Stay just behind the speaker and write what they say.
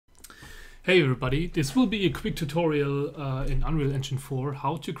Hey everybody, this will be a quick tutorial in Unreal Engine 4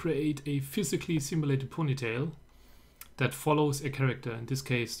 how to create a physically simulated ponytail that follows a character, in this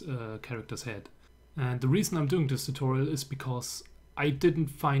case a character's head. And the reason I'm doing this tutorial is because I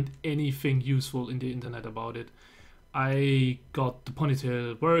didn't find anything useful in the internet about it. I got the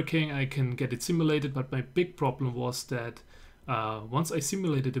ponytail working, I can get it simulated, but my big problem was that once I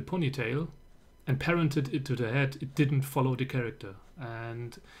simulated the ponytail and parented it to the head, it didn't follow the character.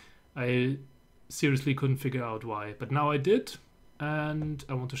 And I seriously couldn't figure out why, but now I did, and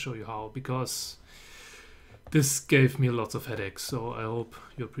I want to show you how, because this gave me lots of headaches, so I hope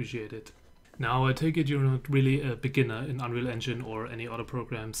you appreciate it. Now I take it you're not really a beginner in Unreal Engine or any other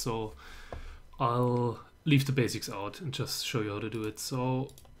program, so I'll leave the basics out and just show you how to do it. So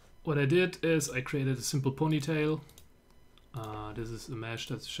what I did is I created a simple ponytail. This is a mesh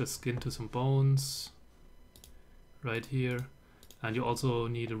that's just skinned to some bones right here. And you also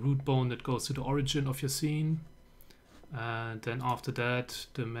need a root bone that goes to the origin of your scene. And then after that,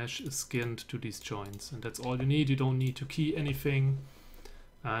 the mesh is skinned to these joints. And that's all you need. You don't need to key anything.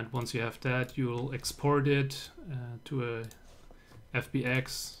 And once you have that, you'll export it to a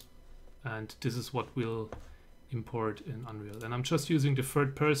FBX. And this is what we'll import in Unreal. And I'm just using the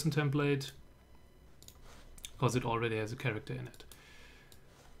third person template because it already has a character in it.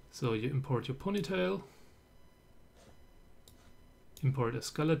 So you import your ponytail. Import a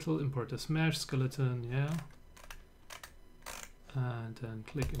skeletal, import a mesh, skeleton, yeah. And then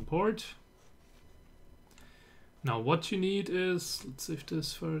click import. Now what you need is, let's save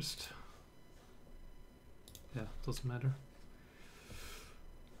this first. Yeah, doesn't matter.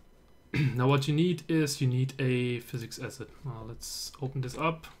 Now what you need is, you need a physics asset. Now let's open this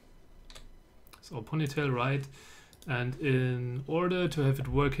up. So ponytail, right? And in order to have it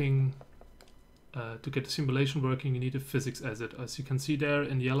working, to get the simulation working, you need a physics asset. As you can see there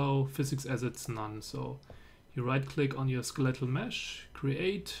in yellow, physics assets none. So you right click on your skeletal mesh,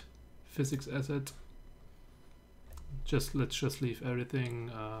 create physics asset. Let's just leave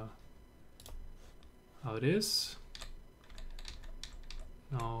everything how it is.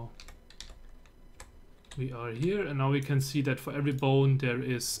 Now we are here, and now we can see that for every bone there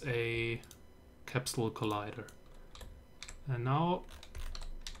is a capsule collider. And now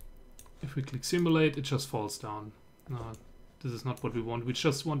if we click simulate, it just falls down. No, this is not what we want. We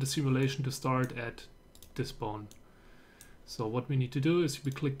just want the simulation to start at this bone. So what we need to do is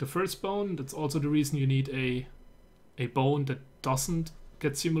we click the first bone. That's also the reason you need a bone that doesn't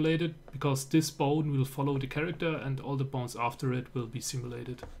get simulated, because this bone will follow the character and all the bones after it will be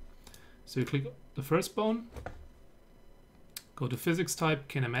simulated. So you click the first bone, go to physics type,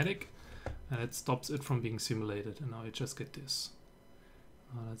 kinematic, and it stops it from being simulated. And now you just get this.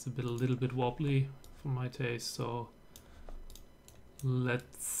 That's a little bit wobbly for my taste, so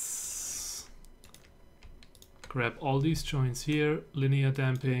let's grab all these joints here, linear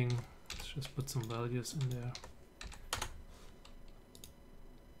damping, let's just put some values in there.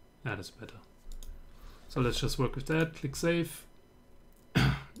 That is better. So let's just work with that, click save.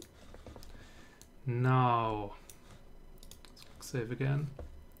 Now, let's click save again.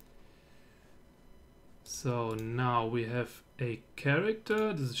 So now we have a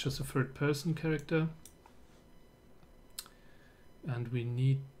character. This is just a third person character. And we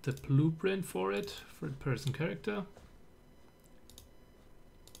need the blueprint for it, third person character.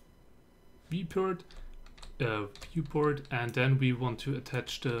 Viewport, and then we want to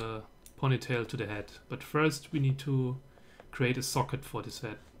attach the ponytail to the head. But first we need to create a socket for this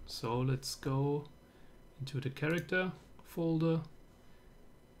head. So let's go into the character folder.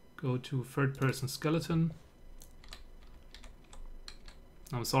 Go to third person skeleton.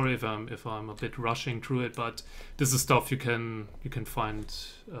 I'm sorry if I'm a bit rushing through it, but this is stuff you can find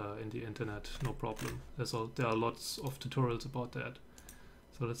in the internet, no problem. There are lots of tutorials about that.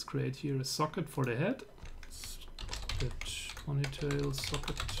 So let's create here a socket for the head. Let's get ponytail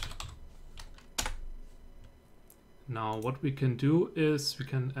socket. Now what we can do is we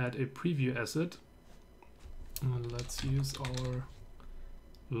can add a preview asset. And let's use our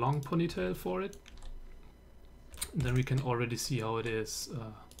long ponytail for it. And then we can already see how it is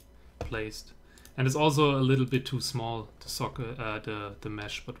placed. And it's also a little bit too small, the socket, the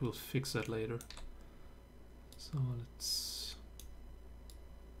mesh, but we'll fix that later. So let's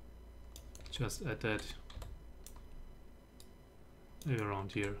just add that maybe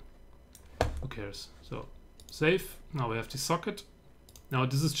around here. Who cares? So save. Now we have the socket. Now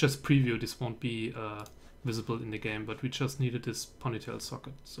this is just preview. This won't be visible in the game, but we just needed this ponytail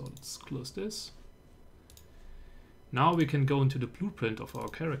socket. So let's close this. Now we can go into the blueprint of our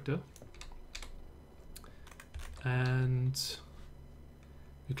character, and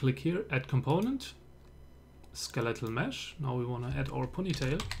We click here, add component, skeletal mesh. Now we want to add our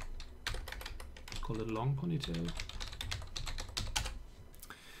ponytail. Call it long ponytail.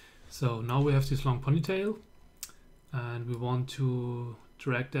 So now we have this long ponytail, and we want to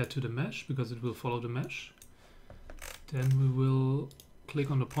drag that to the mesh because it will follow the mesh. Then we will click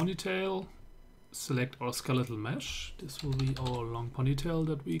on the ponytail, select our skeletal mesh. This will be our long ponytail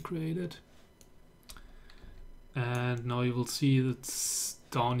that we created. And now you will see that's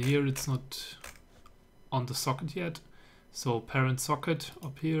down here, it's not on the socket yet. So parent socket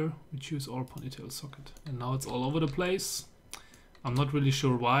up here, we choose our ponytail socket. And now it's all over the place. I'm not really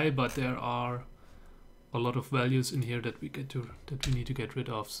sure why, but there are a lot of values in here that we need to get rid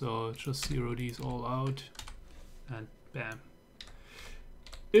of. So just zero these all out, and bam.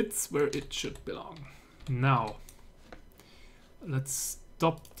 It's where it should belong. Now, let's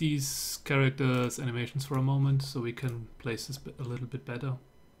stop these characters' animations for a moment so we can place this a little bit better.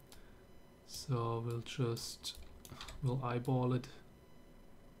 So we'll eyeball it.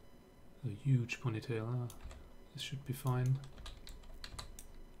 A huge ponytail, huh? This should be fine.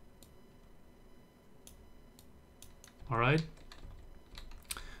 Alright.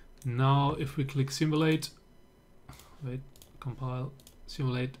 Now if we click simulate, wait, compile,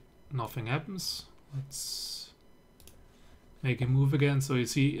 simulate, nothing happens. Let's make it move again, so you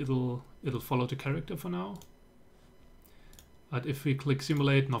see it'll follow the character for now. But if we click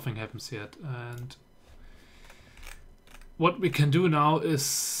simulate, nothing happens yet. And what we can do now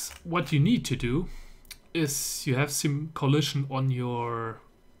is, what you need to do is you have some collision on your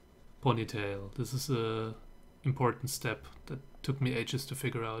ponytail. This is a important step that took me ages to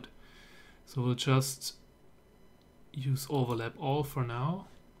figure out. So we'll just use overlap all for now.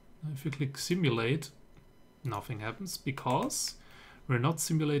 If you click simulate, nothing happens because we're not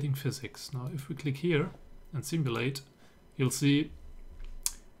simulating physics. Now if we click here and simulate, you'll see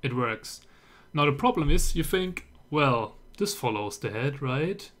it works. Now the problem is, you think, well, this follows the head,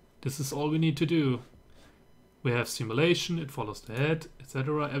 right? This is all we need to do. We have simulation, it follows the head,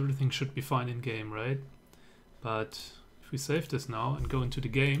 etc. Everything should be fine in game, right? But if we save this now and go into the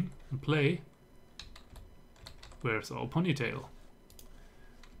game and play, where's our ponytail?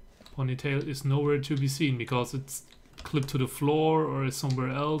 Ponytail is nowhere to be seen because it's clipped to the floor or is somewhere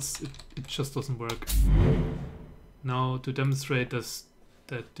else. It just doesn't work. Now to demonstrate this,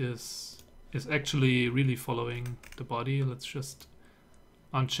 that this is actually really following the body, let's just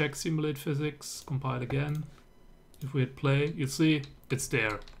uncheck simulate physics, compile again. If we hit play, you'll see it's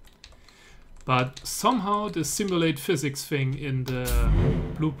there. But somehow the simulate physics thing in the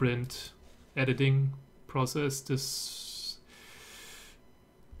blueprint editing process, this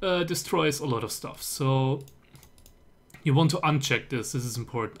destroys a lot of stuff. So you want to uncheck this. This is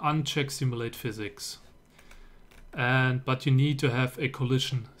important. Uncheck simulate physics. But you need to have a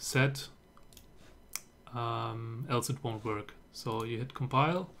collision set, else it won't work. So you hit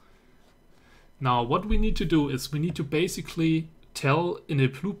compile. Now what we need to do is we need to basically tell in a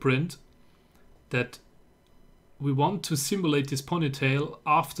blueprint that we want to simulate this ponytail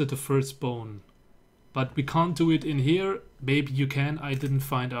after the first bone. But we can't do it in here. Maybe you can, I didn't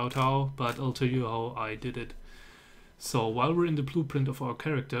find out how, but I'll tell you how I did it. So while we're in the blueprint of our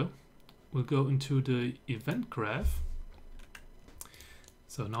character, we'll go into the event graph.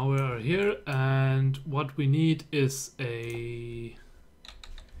 So now we are here, and what we need is a,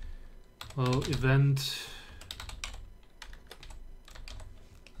 well, event,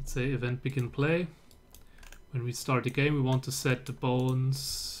 let's say event begin play. When we start the game, we want to set the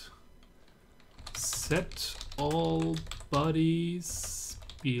bones, set all bodies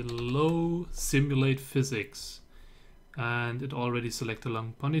below simulate physics. And it already selected a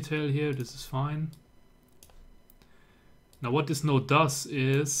long ponytail here, this is fine. Now what this node does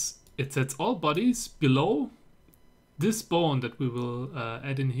is it sets all bodies below this bone that we will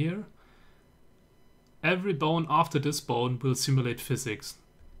add in here. Every bone after this bone will simulate physics.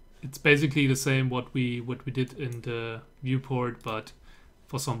 It's basically the same what we did in the viewport, but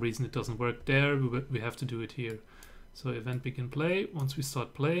for some reason it doesn't work there. We have to do it here. So event begin play. Once we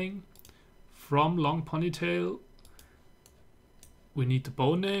start playing, from long ponytail, we need the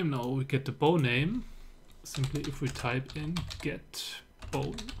bone name. Now we get the bone name simply if we type in get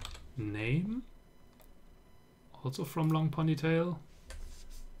bone name, also from long ponytail.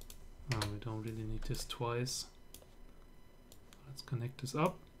 Oh, we don't really need this twice. Let's connect this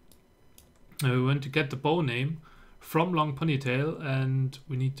up. Now we want to get the bone name from long ponytail, and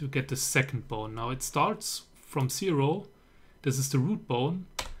we need to get the second bone. Now it starts from 0. This is the root bone,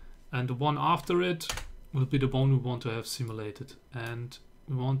 and the one after it will be the bone we want to have simulated. And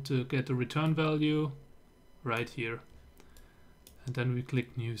we want to get a return value right here. and then we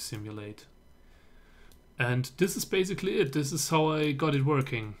click New Simulate. And this is basically it. This is how I got it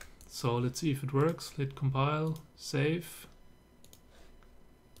working. So let's see if it works. Hit compile, save.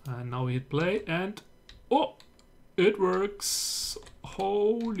 And now we hit play and oh, it works.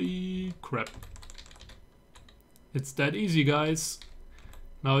 Holy crap. It's that easy, guys.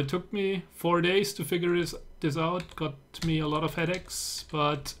 Now it took me 4 days to figure this out. Got me a lot of headaches,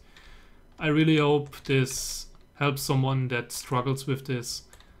 but I really hope this helps someone that struggles with this.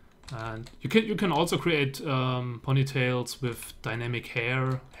 And you can also create ponytails with dynamic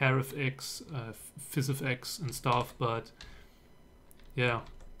hair effects, fizz effects and stuff. But yeah,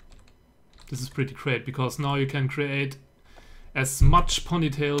 this is pretty great because now you can create as much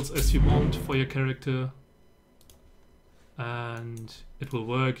ponytails as you want for your character, and it will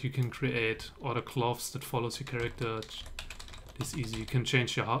work. You can create other cloths that follows your character. This easy. You can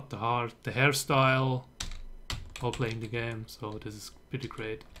change the hairstyle while playing the game. So this is pretty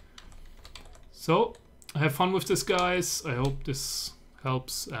great. So have fun with this, guys. I hope this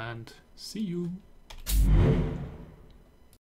helps, and see you.